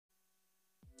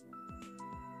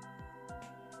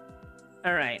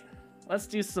Alright. Let's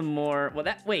do some more. Well,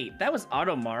 wait, that was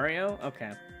Auto Mario?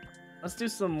 Okay. Let's do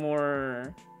some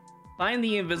more. Find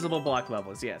the invisible block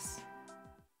levels, yes.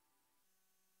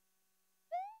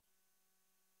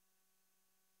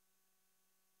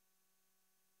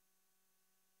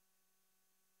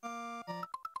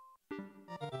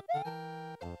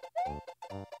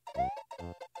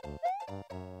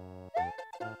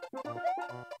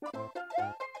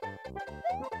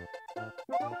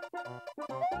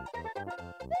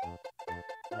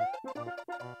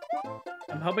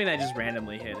 I'm hoping I just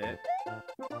randomly hit it.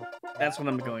 That's what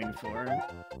I'm going for.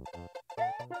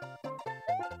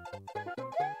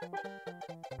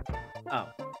 Oh.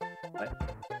 What?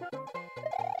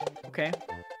 Okay.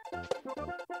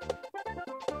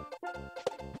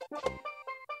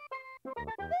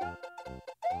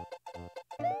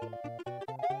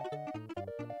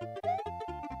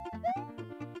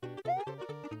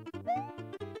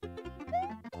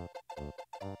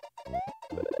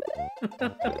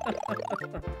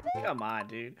 Come on,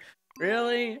 dude.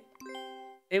 Really?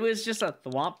 It was just a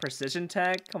thwomp precision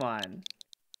tag? Come on.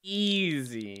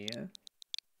 Easy.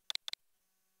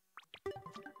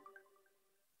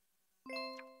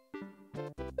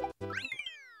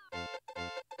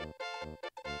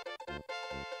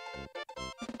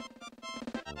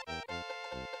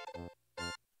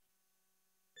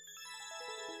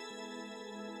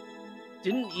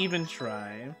 Didn't even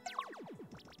try.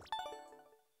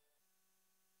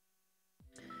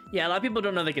 Yeah, a lot of people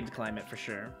don't know they can climb it for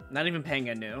sure. Not even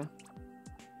Panga knew.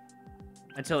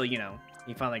 Until, you know,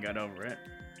 he finally got over it.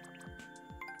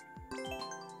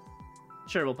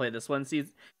 Sure, we'll play this one. See,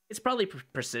 it's probably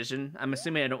precision. I'm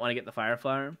assuming I don't want to get the fire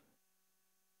flower.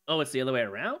 Oh, it's the other way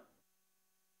around?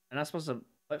 I'm not supposed to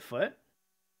put foot?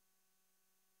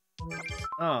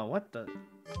 Oh, what the...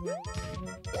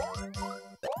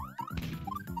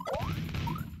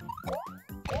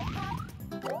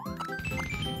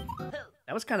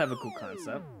 That was kind of a cool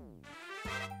concept.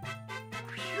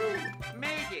 Phew, made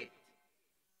it.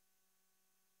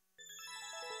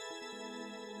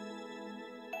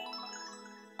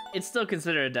 It's still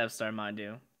considered a Death Star, mind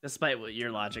you, despite what your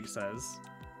logic says.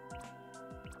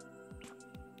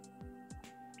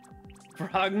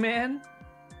 Frogman?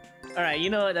 Alright, you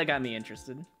know what? That got me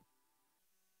interested.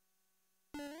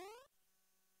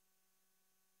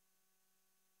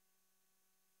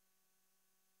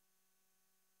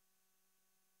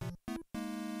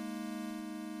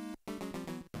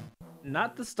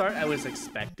 Not the start I was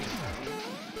expecting.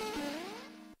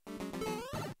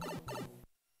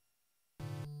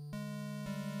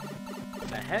 What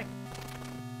the heck?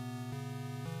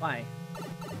 Why?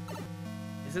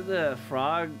 Is it the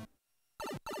frog?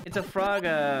 It's a frog,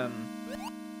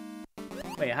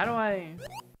 Wait, how do I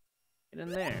get in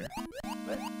there?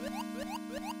 What?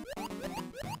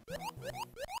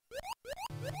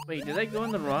 Wait, did I go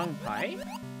in the wrong pipe?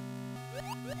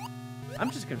 I'm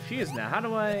just confused now. How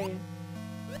do I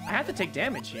have to take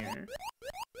damage here.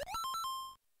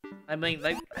 I mean,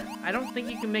 like, I don't think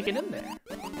you can make it in there.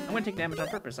 I'm gonna take damage on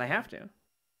purpose. I have to.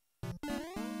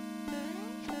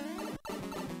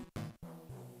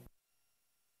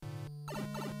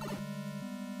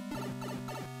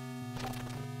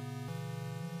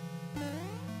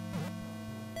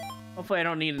 Hopefully I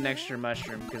don't need an extra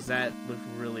mushroom, because that looked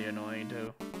really annoying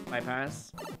to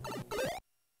bypass.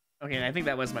 Okay, I think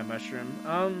that was my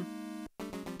mushroom.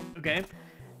 Okay.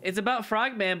 It's about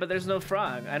Frogman, but there's no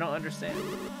frog. I don't understand.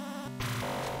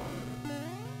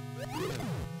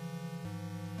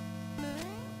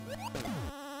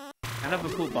 Kind of a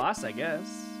cool boss, I guess.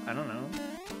 I don't know.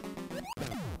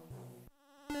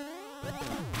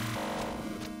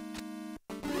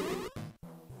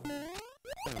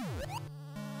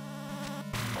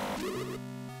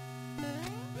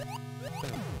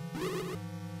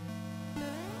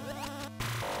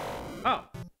 Oh.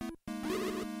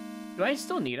 Do I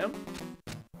still need him?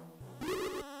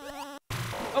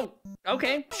 Oh,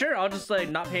 okay, sure. I'll just like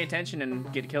not pay attention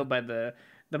and get killed by the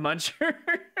muncher.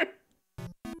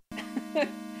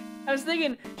 I was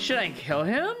thinking, should I kill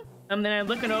him? And then I'm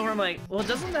looking over, I'm like, well,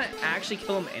 doesn't that actually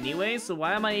kill him anyway? So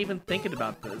why am I even thinking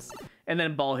about this? And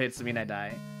then ball hits me and I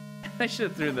die. I should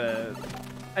have threw the...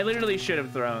 I literally should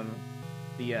have thrown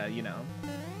the, you know.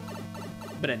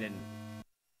 But I didn't.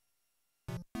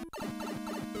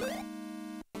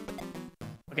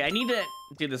 Okay, I need to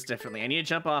do this differently. I need to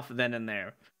jump off then and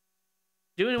there.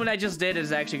 Doing what I just did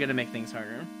is actually going to make things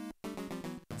harder.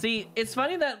 See, it's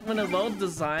funny that when a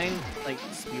well-designed, like,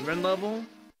 speedrun level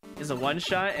is a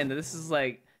one-shot, and this is,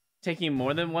 like, taking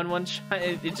more than one-shot,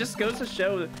 it just goes to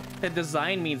show that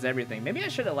design means everything. Maybe I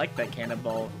should have liked that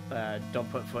cannonball, don't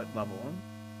put foot level.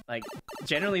 Like,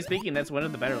 generally speaking, that's one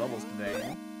of the better levels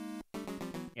today.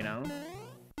 You know?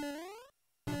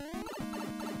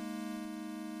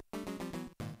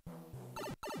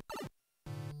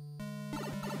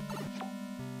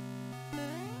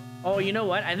 Oh, you know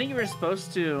what? I think you were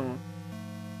supposed to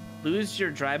lose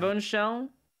your dry bone shell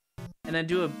and then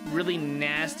do a really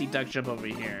nasty duck jump over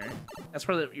here. That's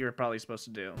what you're probably supposed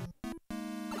to do.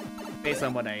 Based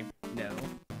on what I know.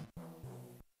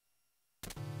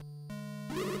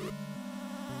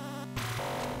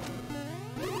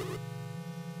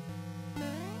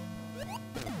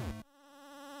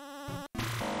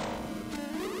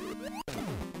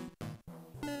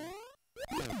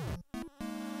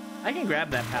 I can grab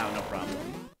that POW, no problem.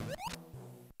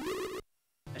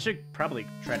 I should probably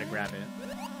try to grab it.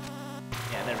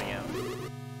 Yeah, there we go.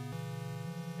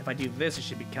 If I do this, it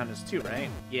should be counted as 2, right?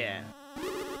 Yeah.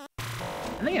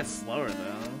 I think it's slower,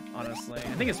 though, honestly.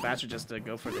 I think it's faster just to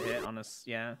go for the hit,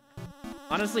 yeah.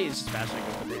 Honestly, it's just faster to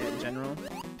go for the hit in general.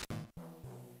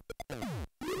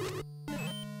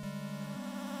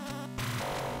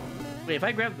 Wait, if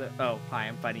I grab the... Oh, hi,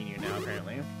 I'm fighting you now,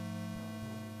 apparently.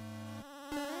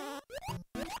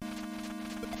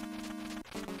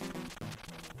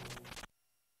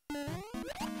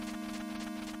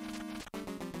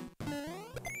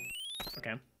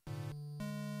 Okay.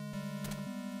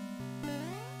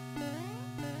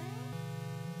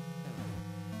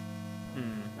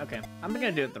 Okay. I'm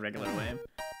gonna do it the regular way.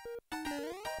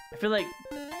 I feel like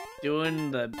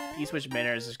doing the E-switch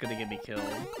banner is just gonna get me killed.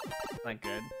 Not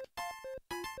good.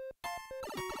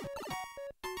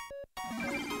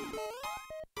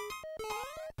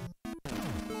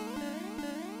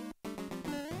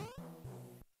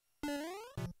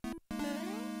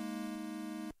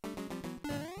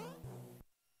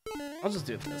 I'll just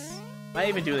do this. Why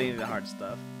even do any of the hard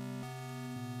stuff?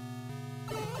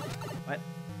 What?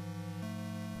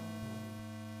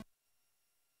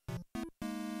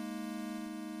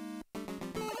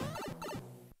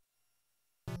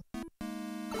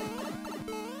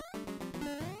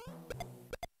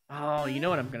 Oh, you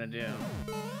know what I'm gonna do.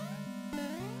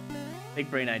 Big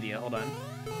brain idea, hold on.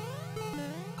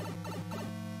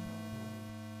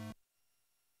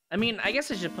 I mean, I guess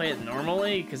I should play it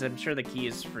normally, because I'm sure the key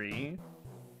is free.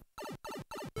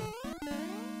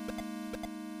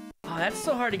 Oh, that's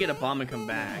so hard to get a bomb and come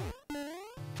back.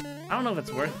 I don't know if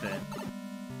it's worth it.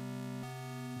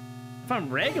 If I'm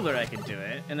regular, I can do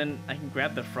it, and then I can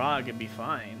grab the frog and be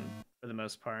fine, for the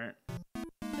most part.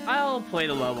 I'll play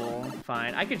the level,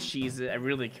 fine. I could cheese it, I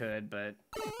really could, but...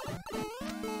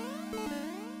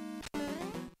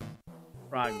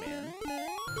 Frogman.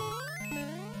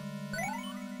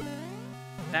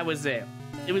 That was it.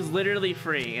 It was literally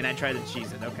free, and I tried to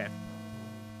cheese it. Okay.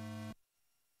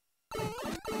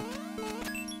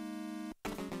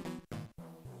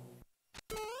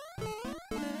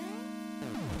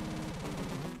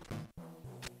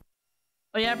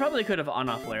 Oh yeah, I probably could have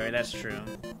on-off Larry, that's true.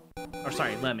 Or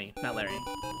sorry, Lemmy, not Larry.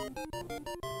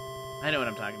 I know what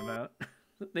I'm talking about.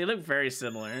 They look very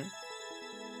similar.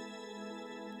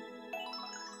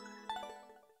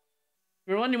 If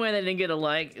you're wondering why they didn't get a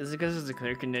like, is it because it's a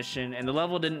clear condition, and the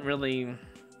level didn't really...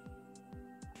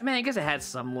 I mean, I guess it had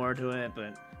some lore to it,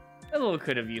 but the level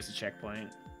could have used a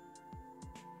checkpoint.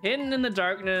 Hidden in the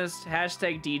darkness,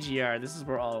 hashtag DGR. This is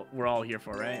what we're all here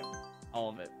for, right? All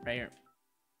of it, right here.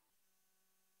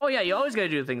 Oh yeah, you always gotta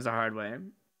do things the hard way.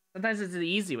 Sometimes it's the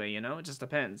easy way, you know? It just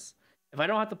depends. If I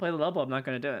don't have to play the level, I'm not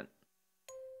gonna do it.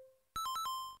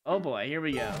 Oh boy, here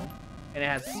we go. And it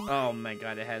has, oh my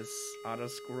god, it has auto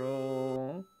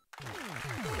scroll.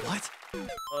 What?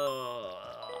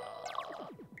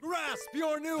 Grasp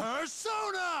your new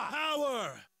persona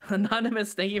power.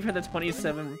 Anonymous, thank you for the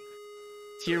 27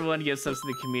 tier 1 gift subs to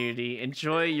the community.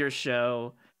 Enjoy your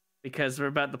show because we're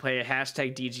about to play a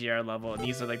hashtag DGR level, and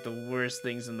these are like the worst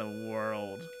things in the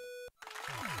world.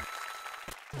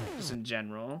 Just in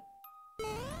general.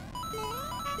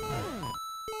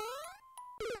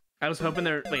 I was hoping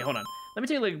there. Wait, hold on. Let me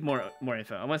take like more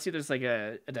info. I want to see if there's like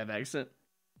a dev exit.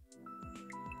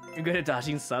 You're good at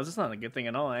dodging subs. It's not a good thing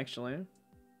at all, actually.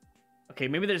 Okay,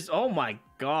 maybe there's. Oh my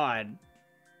god.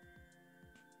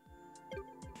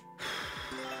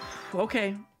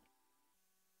 Okay.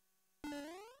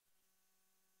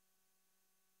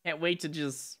 Can't wait to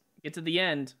just get to the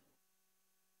end.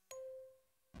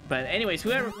 But anyways,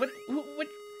 whoever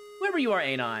you are,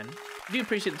 Anon, I do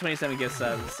appreciate the 27 gift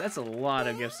subs. That's a lot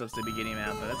of gift subs to be getting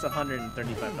out, though. That's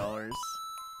 $135.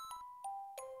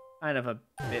 Kind of a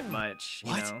bit much,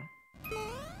 you know.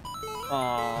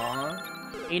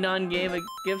 Aww. Anon gave a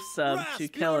gift sub to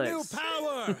Kellix.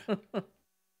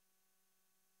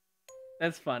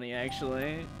 That's funny,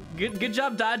 actually. Good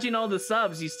job dodging all the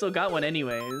subs. You still got one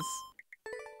anyways.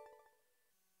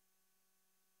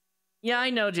 Yeah, I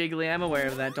know, Jiggly. I'm aware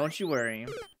of that. Don't you worry.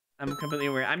 I'm completely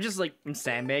aware. I'm just like, I'm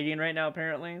sandbagging right now,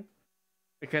 apparently.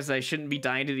 Because I shouldn't be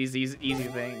dying to these easy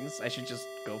things. I should just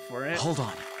go for it. Hold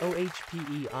on.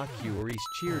 OHPE Akuri's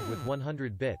cheered with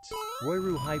 100 bits.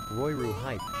 Royru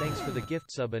hype, thanks for the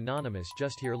gift sub anonymous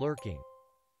just here lurking.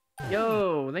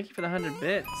 Yo, thank you for the 100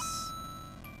 bits.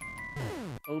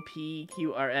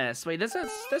 OPQRS. Wait, that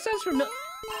sounds familiar.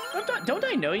 Don't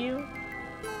I know you?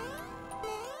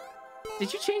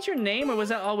 Did you change your name or was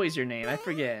that always your name? I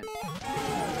forget.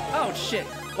 Oh shit.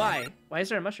 Why? Why is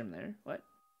there a mushroom there? What?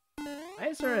 Why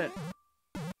is there a...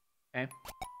 Okay.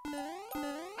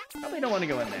 Probably don't want to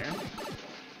go in there.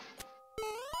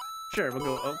 Sure, we'll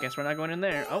go... Oh, guess we're not going in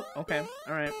there. Oh, okay.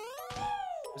 Alright.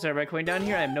 Is there a red coin down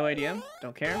here? I have no idea.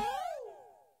 Don't care.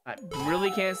 I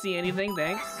really can't see anything,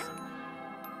 thanks.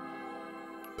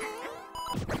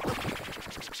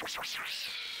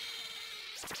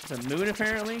 It's a moon,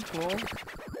 apparently. Cool.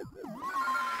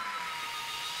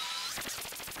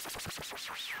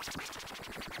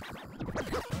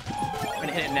 I'm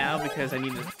gonna hit it now because I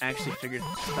need to actually figure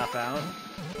stuff out.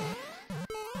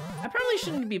 I probably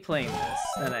shouldn't be playing this,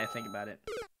 now that I think about it.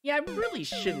 Yeah, I really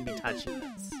shouldn't be touching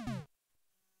this.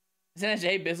 Is it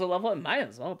a Bizzle level? It might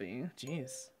as well be.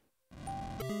 Jeez.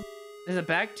 Is it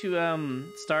back to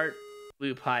start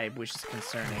blue pipe, which is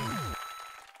concerning.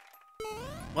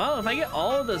 Well, if I get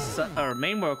all of the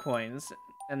main world coins,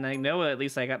 and I know at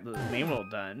least I got the main world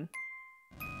done.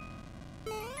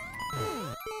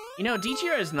 You know,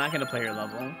 DGR is not gonna play your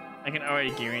level. I can already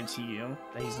guarantee you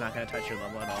that he's not gonna touch your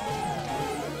level at all.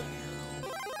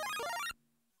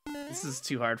 This is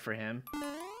too hard for him.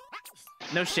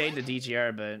 No shade to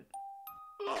DGR, but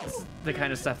it's the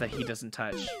kind of stuff that he doesn't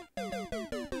touch.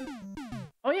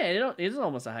 Oh yeah, it is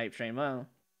almost a hype train. Wow.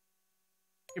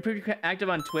 You're pretty active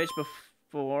on Twitch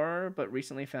before, but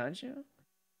recently found you.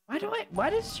 Why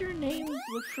does your name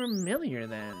look familiar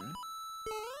then?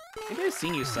 Maybe I've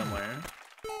seen you somewhere.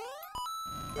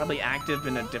 Probably active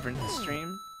in a different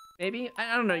stream, maybe?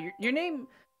 I don't know, your name...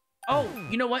 Oh,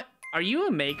 you know what? Are you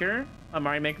a maker? A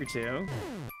Mario Maker 2?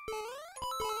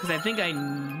 Because I think I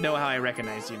know how I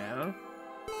recognize you now.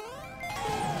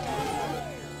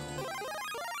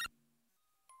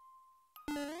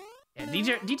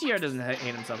 Yeah, DTR doesn't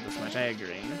hate himself this much, I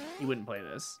agree. He wouldn't play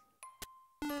this.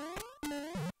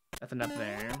 Nothing up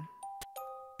there.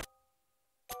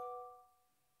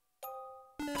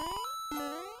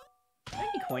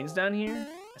 Any coins down here?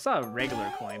 I saw a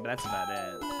regular coin, but that's about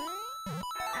it.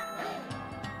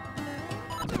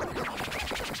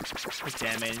 Took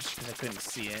damage because I couldn't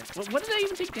see it. What did I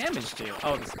even take damage to?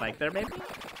 Oh, the spike there, maybe?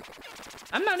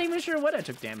 I'm not even sure what I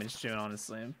took damage to,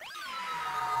 honestly.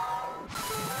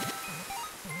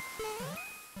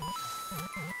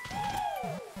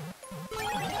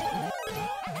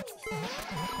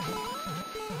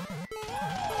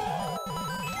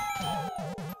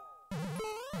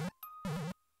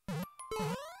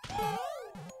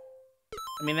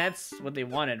 I mean, that's what they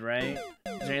wanted, right?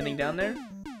 Is there anything down there?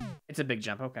 It's a big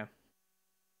jump, okay.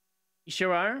 You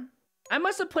sure are? I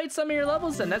must have played some of your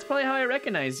levels then. That's probably how I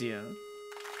recognize you.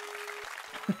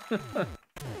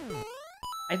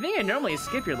 I think I normally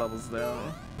skip your levels though.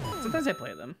 Sometimes I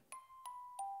play them.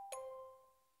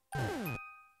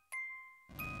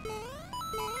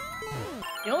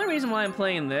 The only reason why I'm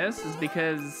playing this is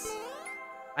because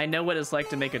I know what it's like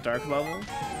to make a dark level.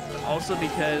 But also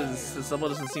because this level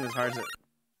doesn't seem as hard as it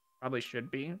probably should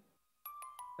be.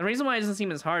 The reason why it doesn't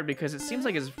seem as hard because it seems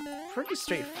like it's pretty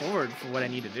straightforward for what I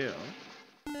need to do.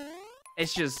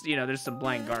 It's just, you know, there's some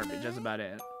blank garbage, that's about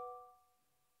it.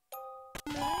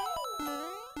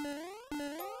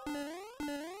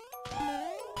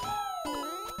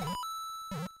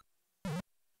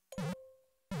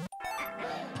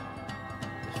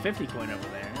 There's 50 coin over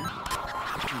there.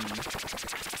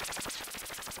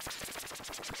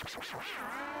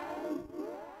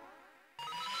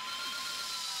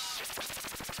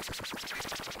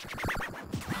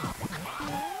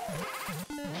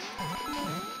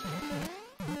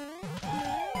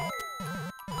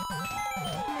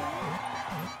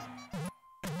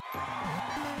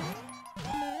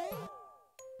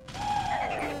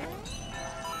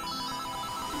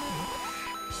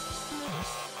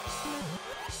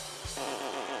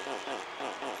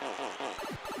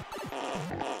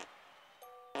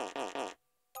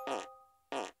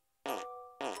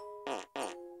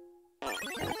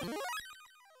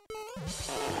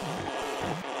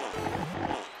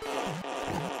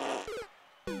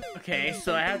 Okay,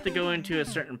 so I have to go into a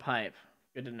certain pipe.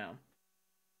 Good to know.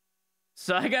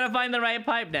 So I gotta find the right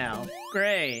pipe now.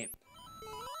 Great.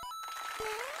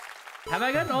 Have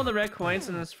I gotten all the red coins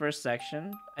in this first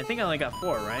section? I think I only got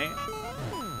 4, right?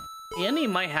 Andy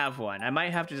might have one. I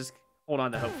might have to just hold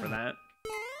on to hope for that.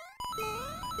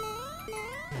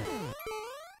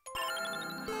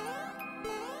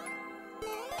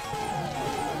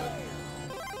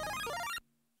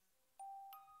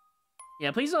 Yeah,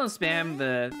 please don't spam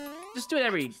the... Just do it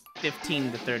every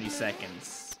 15 to 30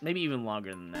 seconds. Maybe even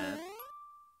longer than that.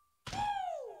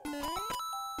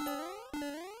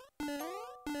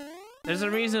 There's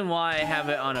a reason why I have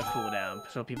it on a cooldown,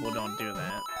 so people don't do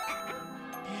that.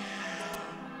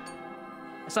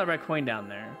 I saw a red coin down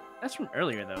there. That's from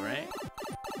earlier though, right? It's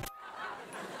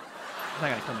not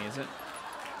gonna kill me, is it? It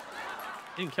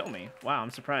didn't kill me. Wow,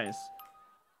 I'm surprised.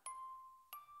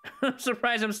 I'm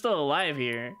surprised I'm still alive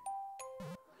here.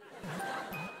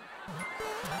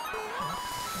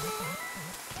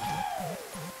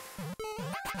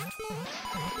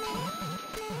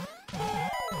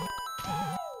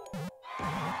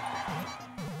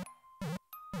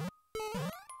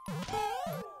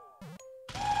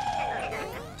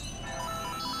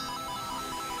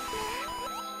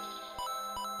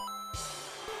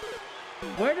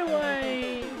 Where do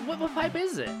I... What pipe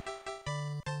is it?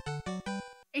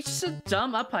 It's just a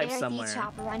dumb up pipe somewhere.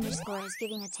 Chopper underscore is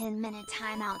giving a 10-minute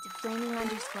timeout to flaming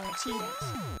underscore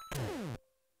Cheetos.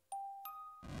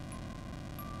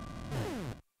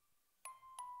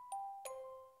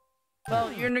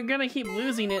 Well, you're gonna keep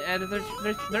losing it at a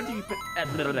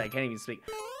 33%. I can't even speak.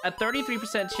 A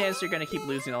 33% chance you're gonna keep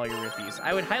losing all your roofies.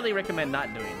 I would highly recommend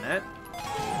not doing that.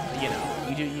 But, you know,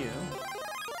 you do you.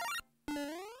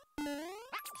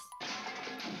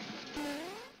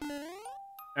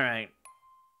 Alright.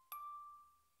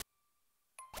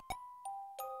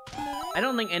 I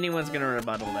don't think anyone's gonna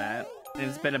rebuttal that. And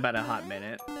it's been about a hot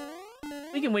minute.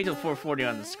 We can wait till 440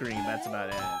 on the screen, that's about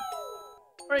it.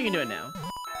 Or you can do it now.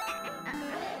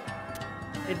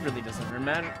 It really doesn't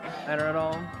matter at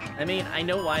all. I mean, I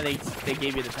know why they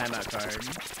gave you the timeout card.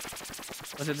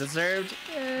 Was it deserved?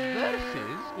 Yeah,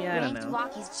 I don't know.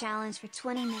 Walkie's challenge for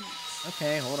 20 minutes.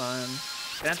 Okay, hold on.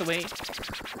 Gonna have to wait.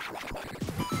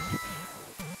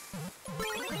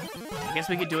 I guess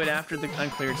we could do it after the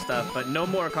uncleared stuff, but no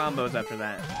more combos after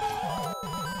that.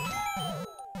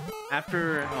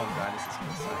 After... Oh god, this is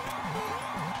gonna suck.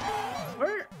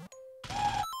 Where...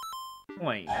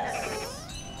 Points.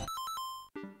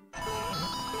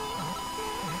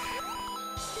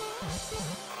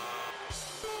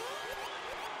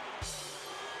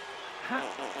 How...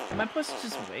 Am I supposed to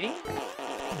just wait?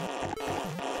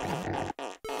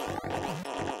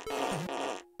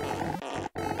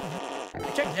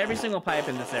 I checked every single pipe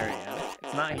in this area.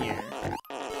 It's not here.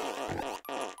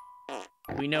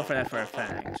 We know for that for a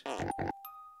fact.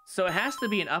 So it has to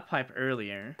be an up pipe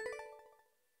earlier.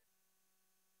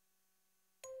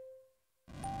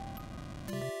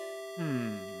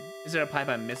 Is there a pipe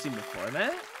I'm missing before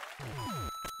that?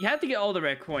 You have to get all the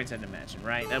red coins, I'd imagine,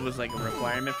 right? That was like a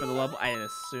requirement for the level, I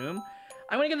assume.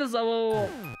 I'm gonna get this level,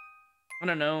 I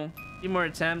don't know, a few more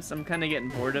attempts. I'm kind of getting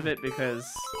bored of it because,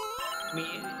 I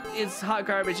mean, it's hot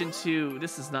garbage and 2,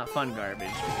 this is not fun garbage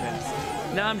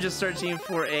because now I'm just searching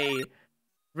for a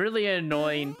really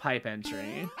annoying pipe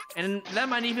entry. And that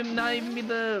might not even be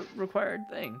the required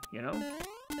thing, you know?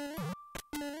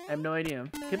 I have no idea.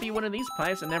 Could be one of these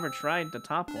pipes. I never tried the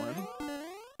top one.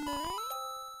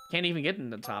 Can't even get in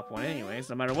the top one anyways,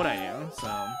 no matter what I do, so...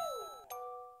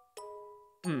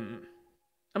 I'm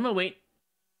gonna wait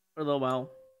for a little while.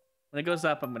 When it goes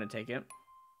up, I'm gonna take it.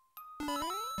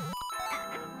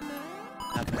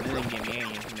 It didn't give me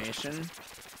any information.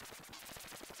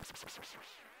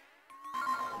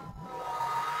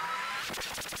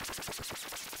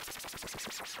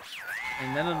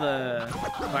 And none of the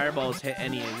fireballs hit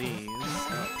any of these,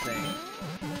 I don't think.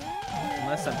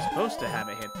 Unless I'm supposed to have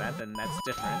it hit that, then that's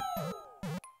different.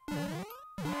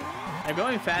 I'm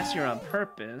going faster on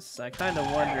purpose. I kind of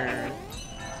wonder...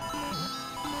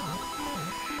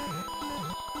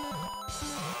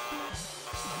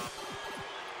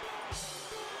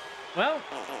 Well,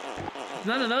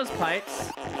 none of those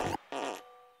pipes.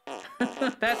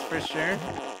 That's for sure.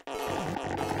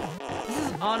 This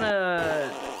is on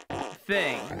a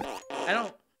thing. I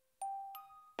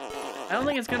don't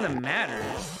think it's gonna matter.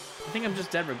 I think I'm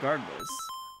just dead regardless.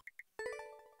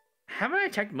 Haven't I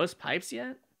checked most pipes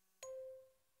yet?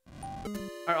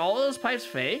 Are all those pipes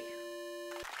fake?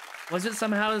 Was it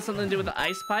somehow something to do with the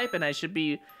ice pipe and I should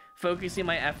be focusing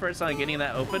my efforts on getting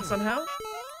that open somehow?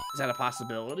 Is that a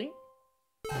possibility?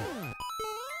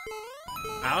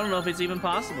 I don't know if it's even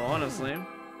possible, honestly.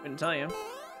 Couldn't tell you.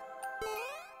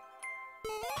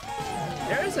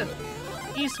 There is a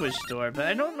E-switch door, but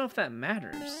I don't know if that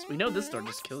matters. We know this door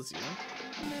just kills you.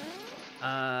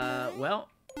 Well,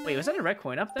 wait, was that a red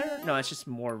coin up there? No, it's just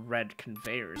more red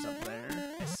conveyors up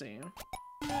there. I see.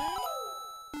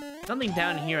 Nothing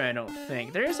down here, I don't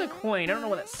think. There is a coin. I don't know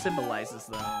what that symbolizes,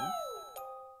 though. I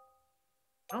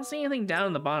don't see anything down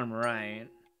in the bottom right.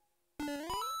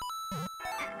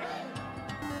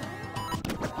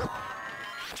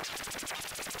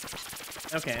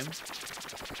 Okay.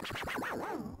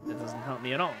 That doesn't help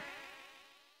me at all.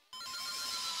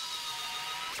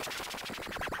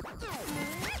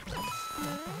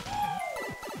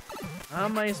 How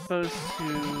am I supposed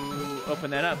to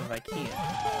open that up if I can't?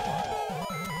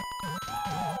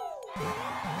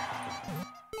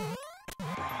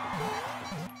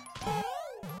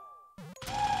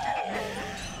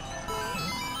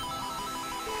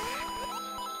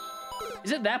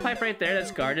 Is it that pipe right there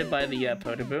that's guarded by the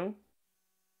Potoboo?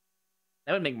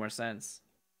 That would make more sense.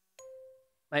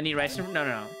 I need rice.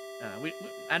 No.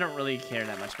 I don't really care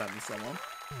that much about this level.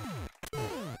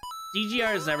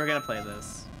 DGR is never gonna play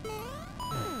this.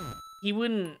 He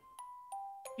wouldn't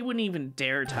even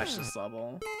dare touch this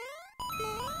level.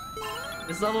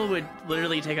 This level would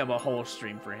literally take up a whole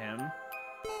stream for him.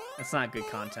 That's not good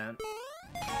content.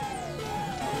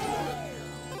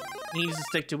 He needs to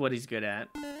stick to what he's good at.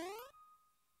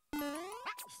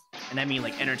 And I mean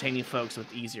like entertaining folks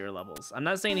with easier levels. I'm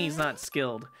not saying he's not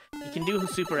skilled. He can do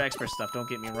super expert stuff, don't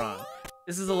get me wrong.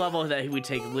 This is a level that he would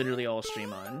take literally all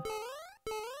stream on.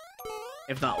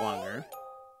 If not longer.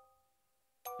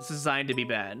 It's designed to be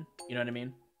bad. You know what I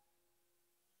mean?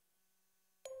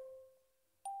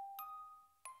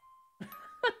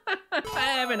 I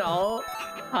have an ult.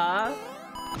 Huh?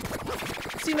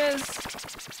 Seamus.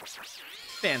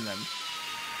 Ban them.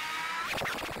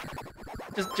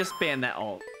 Just ban that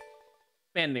ult.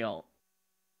 Ban the ult.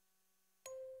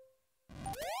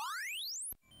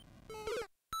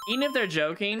 Even if they're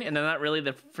joking and they're not really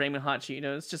the flaming hot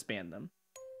Cheetos, just ban them.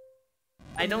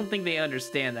 I don't think they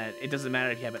understand that it doesn't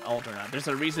matter if you have an ult or not. There's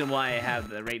a reason why I have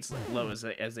the rates low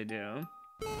as they do.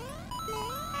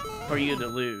 For you to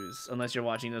lose, unless you're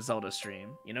watching a Zelda stream.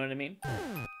 You know what I mean?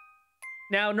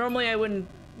 Now, normally I wouldn't,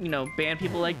 you know, ban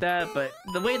people like that, but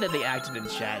the way that they acted in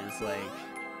chat is like...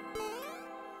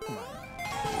 Come on.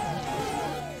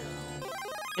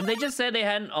 If they just said they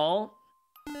had an ult,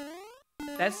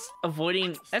 that's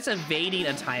evading a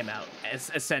timeout,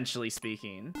 essentially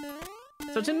speaking.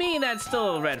 So to me, that's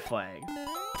still a red flag.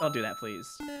 Don't do that, please.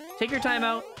 Take your time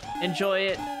out, enjoy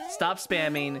it, stop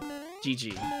spamming,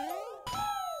 GG.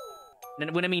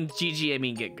 And when I mean GG, I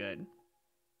mean get good.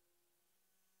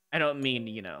 I don't mean,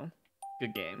 you know,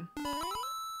 good game.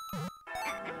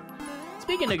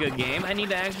 Speaking of good game, I need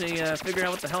to actually figure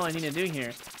out what the hell I need to do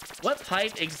here. What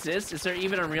pipe exists? Is there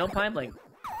even a real pipe? Like,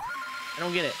 I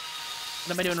don't get it.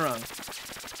 What am I doing wrong?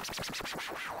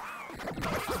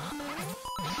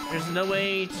 There's no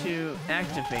way to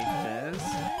activate this.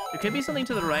 There could be something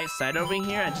to the right side over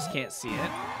here. I just can't see it.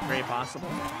 Very possible.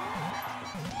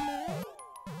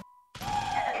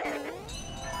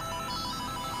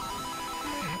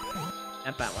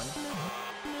 Not that one.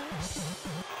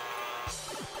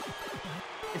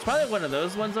 It's probably one of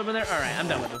those ones over there. All right, I'm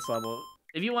done with this level.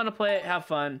 If you want to play it, have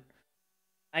fun.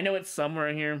 I know it's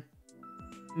somewhere here.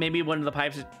 Maybe one of the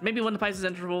pipes is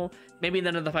enterable. Maybe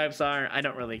none of the pipes are. I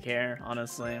don't really care,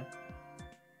 honestly.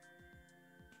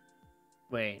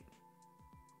 Wait.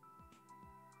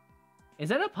 Is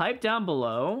that a pipe down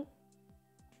below?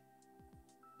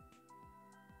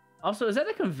 Also, is that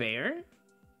a conveyor?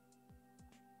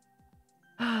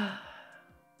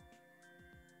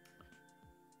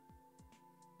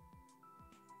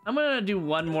 I'm gonna do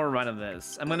one more run of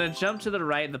this. I'm gonna jump to the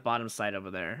right, the bottom side over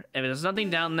there. If there's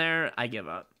nothing down there, I give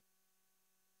up.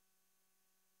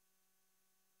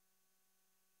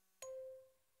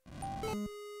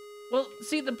 Well,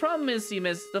 see, the problem is,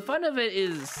 Seamus, the fun of it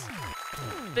is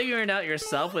figuring it out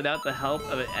yourself without the help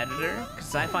of an editor,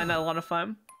 because I find that a lot of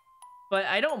fun. But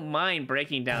I don't mind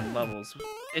breaking down levels.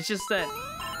 It's just that,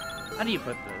 how do you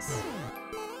put this?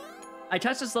 I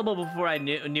touched this level before I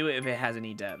knew if it has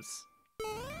any devs.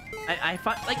 I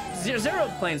find, like, Zero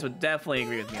Planes would definitely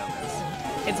agree with me on this.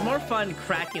 It's more fun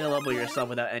cracking a level yourself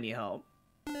without any help.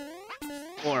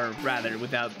 Or rather,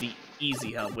 without the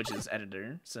easy help, which is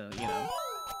editor, so, you know.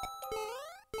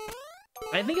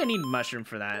 I think I need mushroom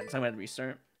for that, so I'm gonna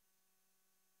restart.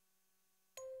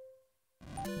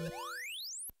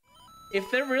 If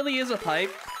there really is a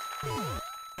pipe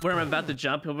where I'm about to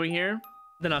jump over here,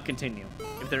 then I'll continue.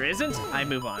 If there isn't, I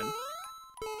move on.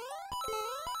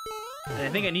 And I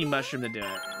think I need mushroom to do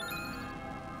it.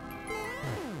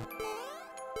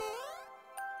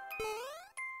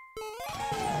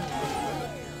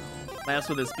 Why else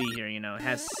would this be here, you know? It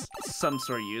has some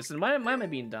sort of use. And why am I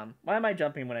being dumb? Why am I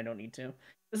jumping when I don't need to?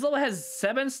 This level has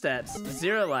 7 steps,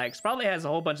 0 likes, probably has a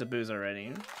whole bunch of booze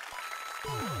already.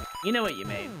 You know what you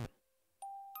made.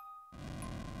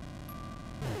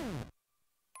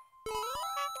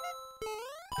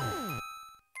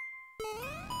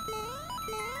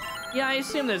 Yeah, I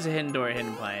assume there's a hidden door,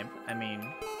 hidden pipe. I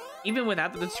mean, even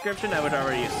without the description, I would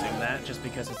already assume that, just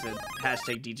because it's a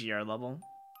hashtag DGR level.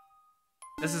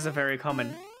 This is a very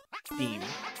common theme,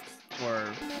 or,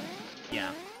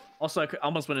 yeah. Also, I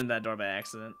almost went in that door by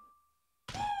accident.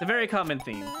 It's a very common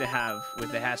theme to have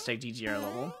with the hashtag DGR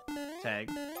level tag.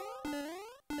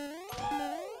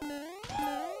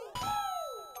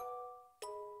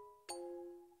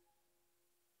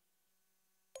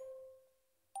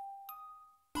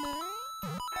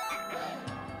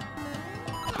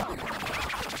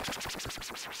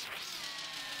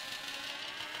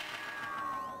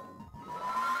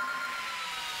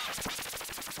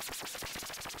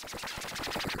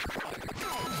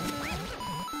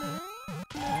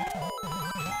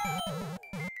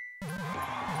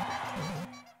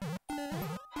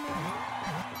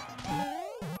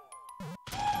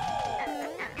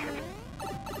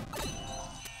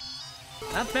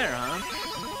 Not fair, huh?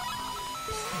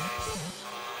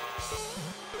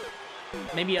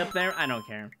 Maybe up there? I don't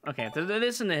care. Okay, there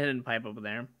isn't a hidden pipe over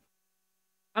there.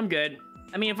 I'm good.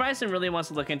 I mean, if Ryson really wants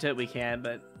to look into it, we can,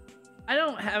 but I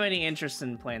don't have any interest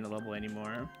in playing the level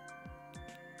anymore.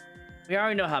 We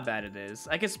already know how bad it is.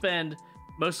 I could spend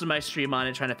most of my stream on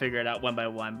it trying to figure it out one by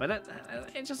one, but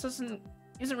it just isn't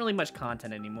really much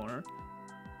content anymore.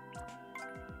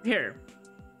 Here,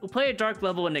 we'll play a dark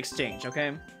level in exchange,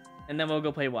 okay? And then we'll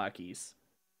go play walkies.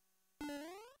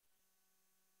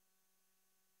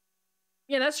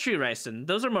 Yeah, that's true, Ryson.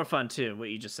 Those are more fun too, what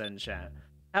you just said in chat.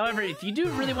 However, if you do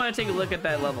really want to take a look at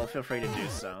that level, feel free to do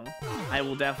so. I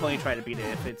will definitely try to beat it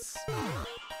if it's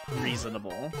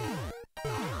reasonable.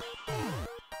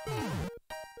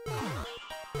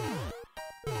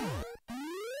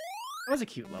 That was a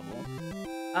cute level.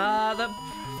 The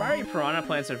fiery piranha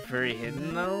plants are very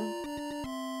hidden though.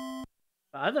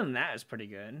 But other than that, it's pretty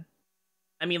good.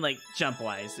 I mean, like,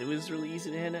 jump-wise, it was really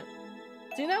easy to hit it.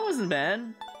 See, that wasn't bad.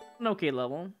 An okay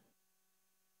level.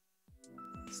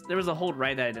 There was a hold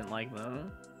right that I didn't like, though.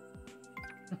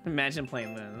 Imagine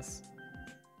playing this.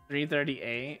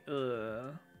 338.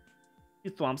 Ugh. 2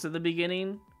 thwomps at the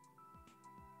beginning.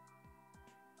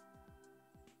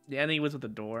 The ending was with the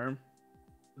door.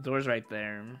 The door's right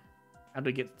there. How do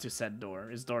we get to said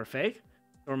door? Is door fake?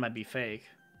 Door might be fake.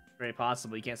 Very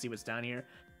possible. You can't see what's down here.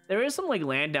 There is some like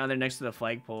land down there next to the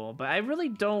flagpole, but I really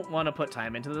don't want to put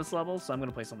time into this level, so I'm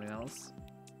gonna play something else.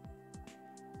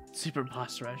 Super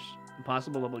boss rush.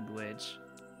 Impossible level glitch.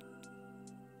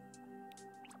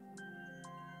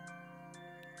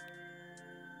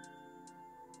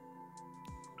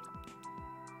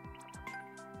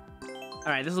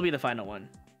 Alright, this will be the final one.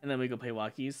 And then we go play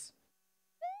walkies.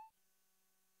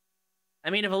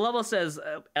 I mean, if a level says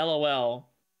LOL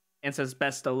and says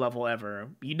best level ever,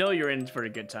 you know you're in for a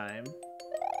good time.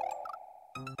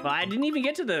 But I didn't even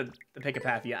get to the pick a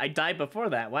path yet. I died before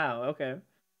that. Wow, okay.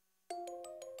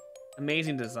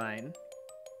 Amazing design.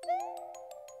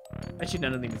 Bet you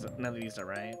none of these are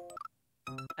right.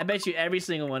 I bet you every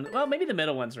single one. Well, maybe the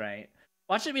middle one's right.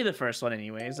 Watch it be the first one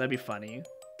anyways. That'd be funny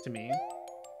to me.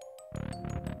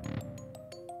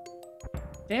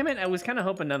 Damn it, I was kind of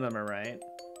hoping none of them are right.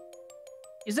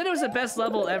 You said it was the best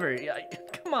level ever.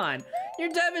 Come on. Your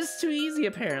dev is too easy,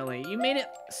 apparently. You made it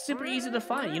super easy to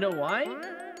find. You know why?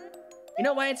 You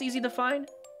know why it's easy to find?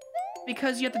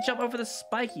 Because you have to jump over the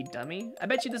spike, you dummy. I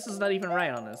bet you this is not even right,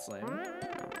 honestly.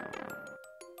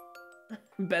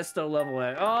 Besto level.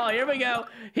 Oh, here we go.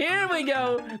 Here we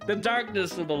go. The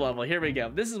darkness of the level. Here we go.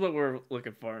 This is what we're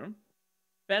looking for.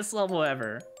 Best level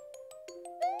ever.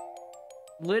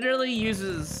 Literally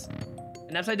uses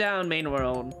an upside down main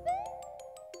world.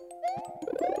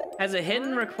 Has a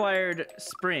hidden required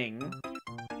spring.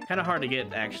 Kind of hard to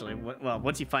get, actually. Well,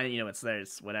 once you find it, you know it's there.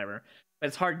 It's whatever. But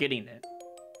it's hard getting it.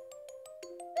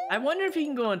 I wonder if you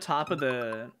can go on top of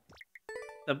the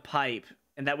pipe,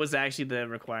 and that was actually the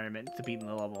requirement to beat in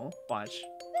the level. Watch.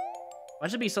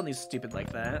 Watch it be something stupid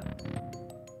like that.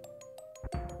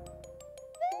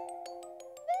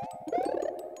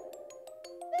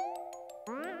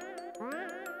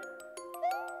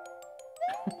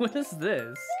 What is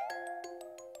this?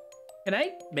 Can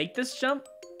I make this jump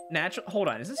natural? Hold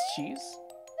on, is this cheese?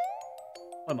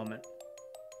 One moment.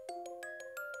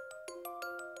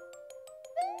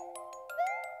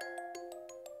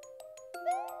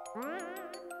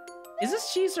 Is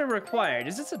this cheeser required?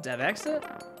 Is this a dev exit?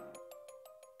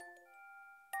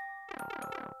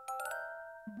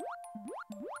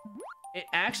 It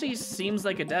actually seems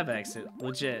like a dev exit,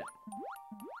 legit.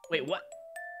 Wait, what?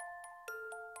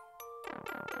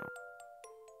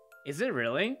 Is it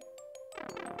really?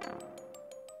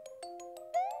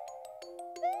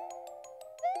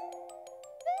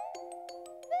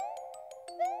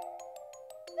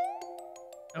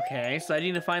 Okay, so I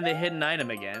need to find the hidden item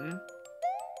again.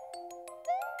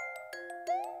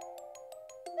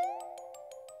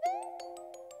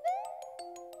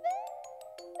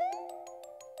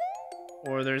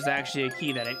 Or there's actually a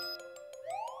key that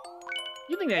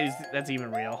You think that's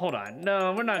even real? Hold on.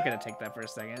 No, we're not gonna take that for a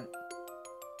second.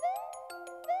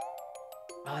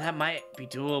 Oh, that might be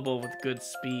doable with good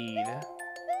speed.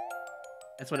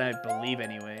 That's what I believe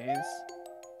anyways.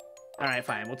 Alright,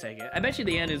 fine, we'll take it. I bet you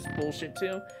the end is bullshit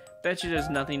too. Bet you there's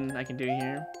nothing I can do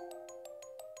here.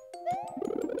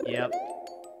 Yep.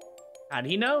 How'd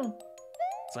he know?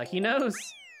 It's like he knows.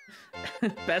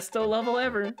 Besto level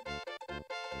ever.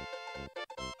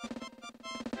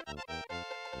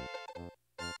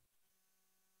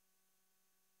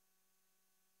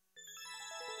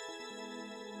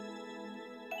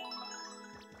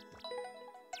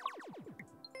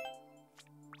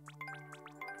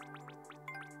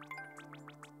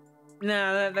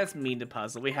 Nah, that's mean to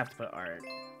puzzle. We have to put art.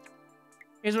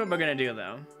 Here's what we're gonna do,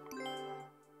 though.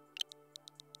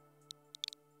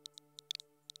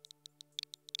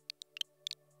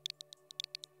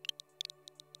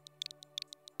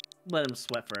 Let him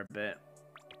sweat for a bit.